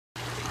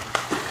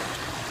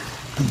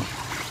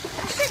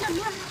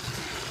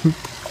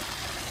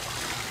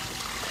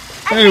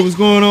Hey, what's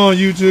going on,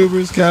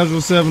 YouTubers?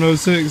 Casual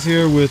 706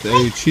 here with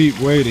a cheap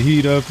way to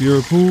heat up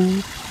your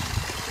pool.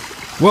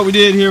 What we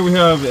did here, we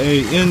have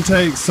a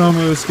intake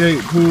summer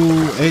escape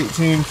pool,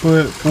 18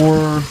 by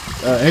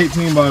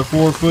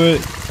 4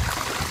 foot.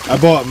 I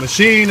bought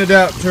machine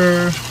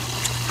adapter,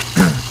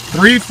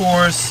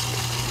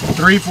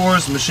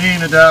 3/4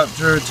 machine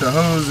adapter to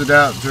hose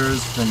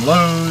adapters from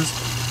Lowe's.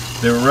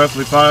 They were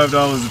roughly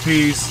 $5 a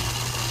piece.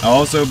 I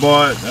also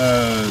bought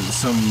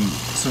some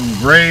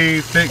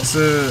gray fix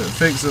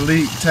a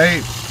leak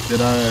tape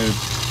that I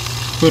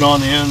put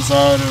on the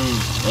inside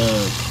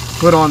of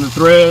put on the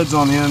threads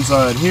on the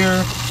inside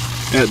here.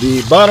 At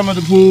the bottom of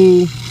the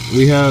pool,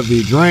 we have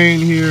the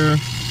drain here.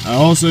 I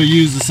also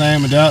use the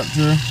same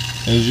adapter,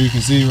 as you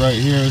can see right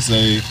here. It's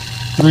a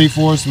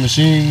 3/4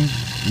 machine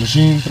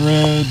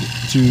thread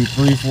to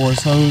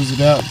 3/4 hose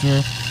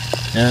adapter,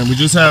 and we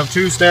just have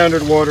two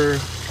standard water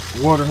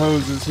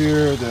hoses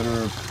here that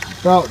are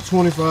about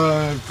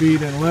 25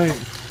 feet in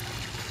length.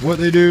 What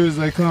they do is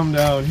they come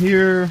down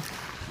here,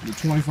 the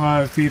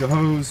 25 feet of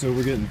hose, so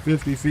we're getting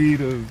 50 feet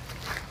of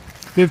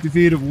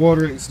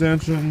water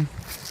extension.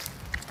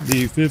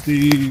 The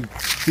 50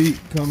 feet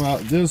come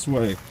out this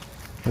way.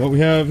 What we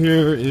have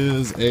here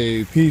is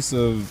a piece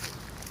of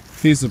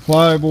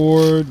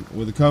plyboard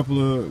with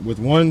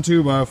one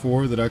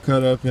 2x4 that I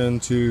cut up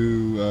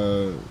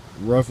into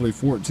roughly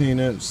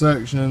 14-inch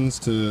sections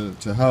to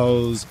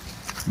house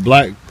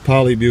black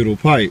polybutyl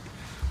pipe.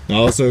 I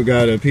also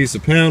got a piece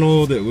of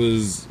panel that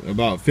was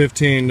about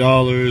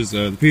 $15.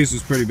 The piece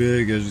was pretty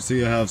big. As you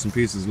see, I have some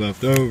pieces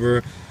left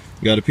over.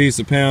 Got a piece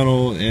of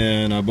panel,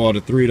 and I bought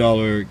a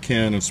 $3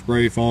 can of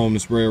spray foam to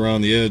spray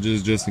around the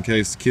edges, just in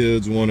case the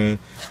kids want to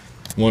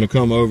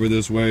come over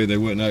this way, they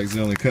wouldn't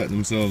accidentally cut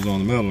themselves on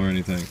the metal or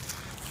anything.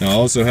 Now, I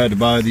also had to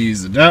buy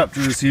these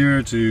adapters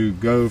here to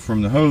go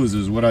from the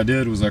hoses. What I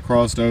did was I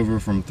crossed over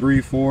from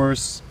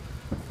 3/4.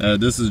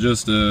 This is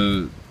just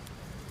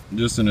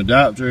an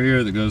adapter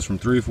here that goes from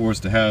 3/4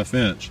 to 1/2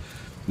 inch.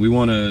 We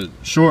want to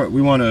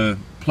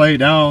play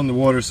down the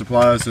water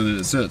supply so that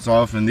it sits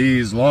off in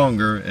these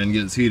longer and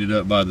gets heated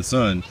up by the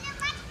sun.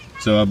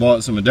 So I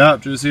bought some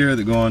adapters here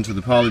that go onto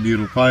the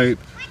polybutyl pipe.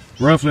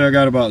 Roughly, I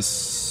got about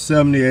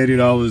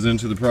 $70–80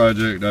 into the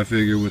project, I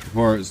figure, with the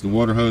parts. The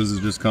water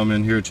hoses just come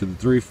in here to the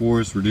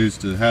 3/4,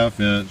 reduced to 1/2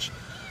 inch,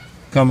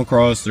 come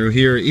across through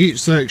here. Each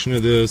section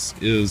of this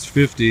is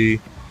 50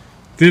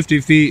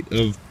 feet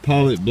of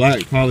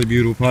black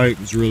polybutyl pipe.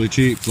 It's really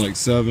cheap. It's like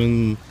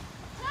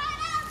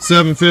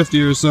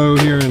 $7.50 or so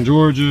here in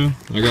Georgia.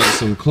 I got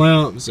some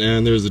clamps,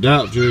 and there's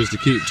adapters to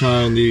keep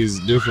tying these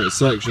different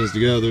sections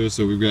together.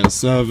 So we've got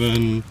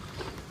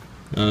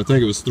I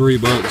think it was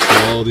 $3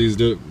 for all these,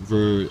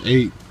 for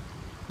 8.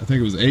 I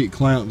think it was 8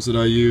 clamps that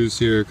I used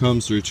here. It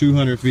comes through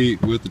 200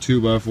 feet with the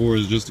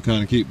 2x4s just to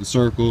kind of keep the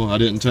circle. I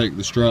didn't take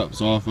the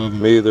straps off of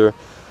them either.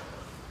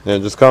 And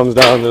it just comes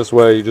down this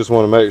way. You just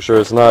want to make sure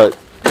it's not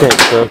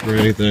kinked up or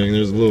anything.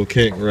 There's a little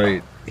kink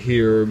right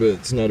here, but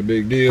it's not a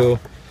big deal.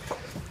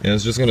 And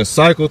it's just going to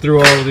cycle through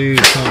all of these,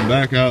 come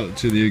back out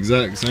to the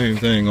exact same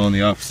thing on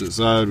the opposite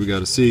side. We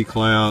got a C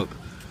clamp,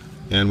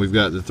 and we've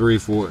got the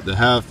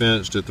 1/2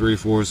 inch to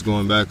 3/4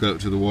 going back up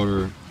to the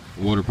water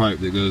pipe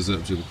that goes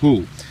up to the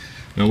pool.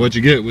 Now, what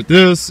you get with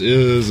this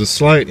is a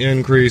slight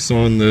increase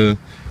on the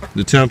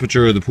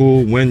temperature of the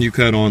pool when you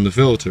cut on the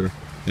filter.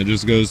 It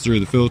just goes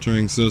through the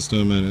filtering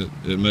system, and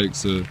it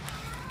makes an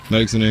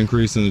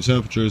increase in the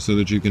temperature so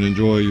that you can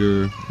enjoy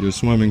your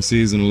swimming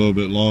season a little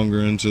bit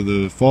longer into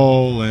the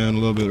fall and a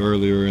little bit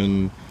earlier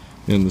in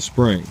the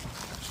spring.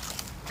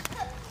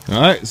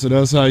 Alright, so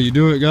that's how you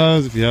do it,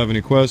 guys. If you have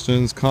any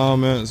questions,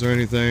 comments, or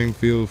anything,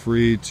 feel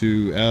free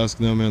to ask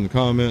them in the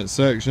comments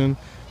section.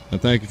 I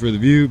thank you for the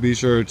view. Be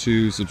sure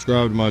to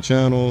subscribe to my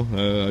channel.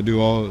 I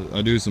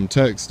do some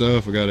tech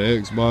stuff. I got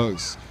an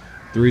Xbox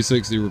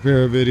 360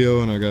 repair video,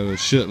 and I got a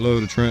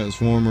shitload of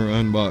Transformer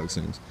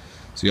unboxings.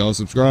 So y'all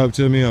subscribe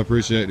to me. I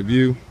appreciate the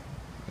view.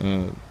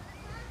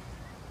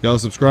 Y'all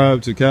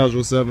subscribe to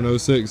Casual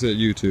 706 at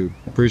YouTube.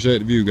 Appreciate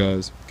the view,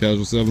 guys.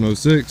 Casual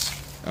 706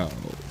 out.